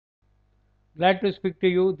Glad to speak to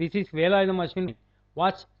you. This is VELAYUTHAM ASWIN.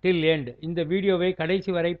 Watch till end. In the video way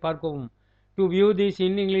கடைசி வரை பார்க்கவும். To view this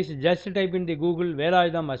in English, just type in the Google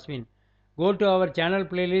VELAYUTHAM ASWIN. Go to our channel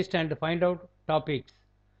playlist and find out topics.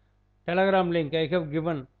 Telegram link I have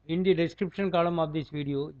given in the description column of this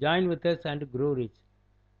video. Join with us and grow rich.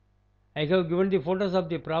 I have given the photos of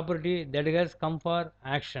the property that has come for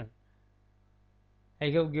action. I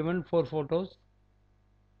have given 4 photos.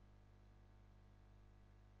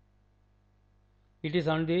 It is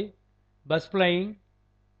on the bus plying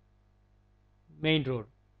main road.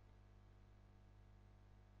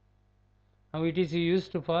 Now it is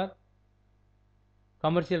used for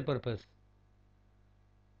commercial purpose.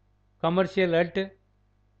 Commercial at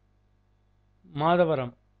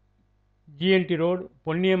madhavaram, GNT road,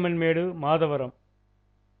 Ponniamman Medu, Madhavaram.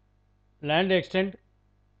 Land extent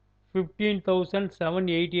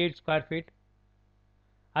 15,788 square feet.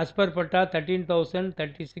 As per Patta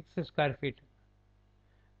 13,036 square feet.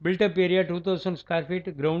 Built up area 2000 square feet,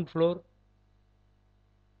 ground floor.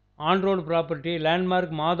 On road property, landmark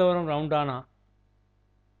Madhavaram Roundana.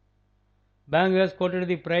 Bank has quoted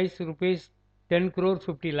the price rupees 10 crore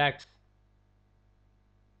 50 lakhs.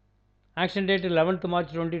 Action date 11th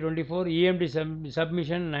March 2024. EMD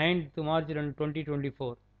submission 9th March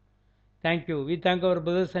 2024. Thank you. We thank our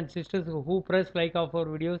brothers and sisters who press like of our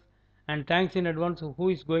videos, and thanks in advance who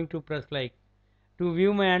is going to press like. To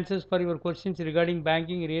view my answers for your questions regarding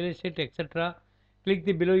banking, real estate, etc., click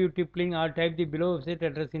the below YouTube link or type the below website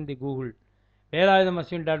address in the Google.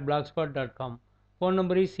 velayuthamaswin.blogspot.com. Phone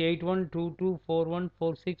number is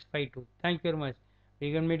 8122414652. Thank you very much.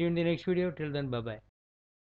 We can meet you in the next video. Till then, bye bye.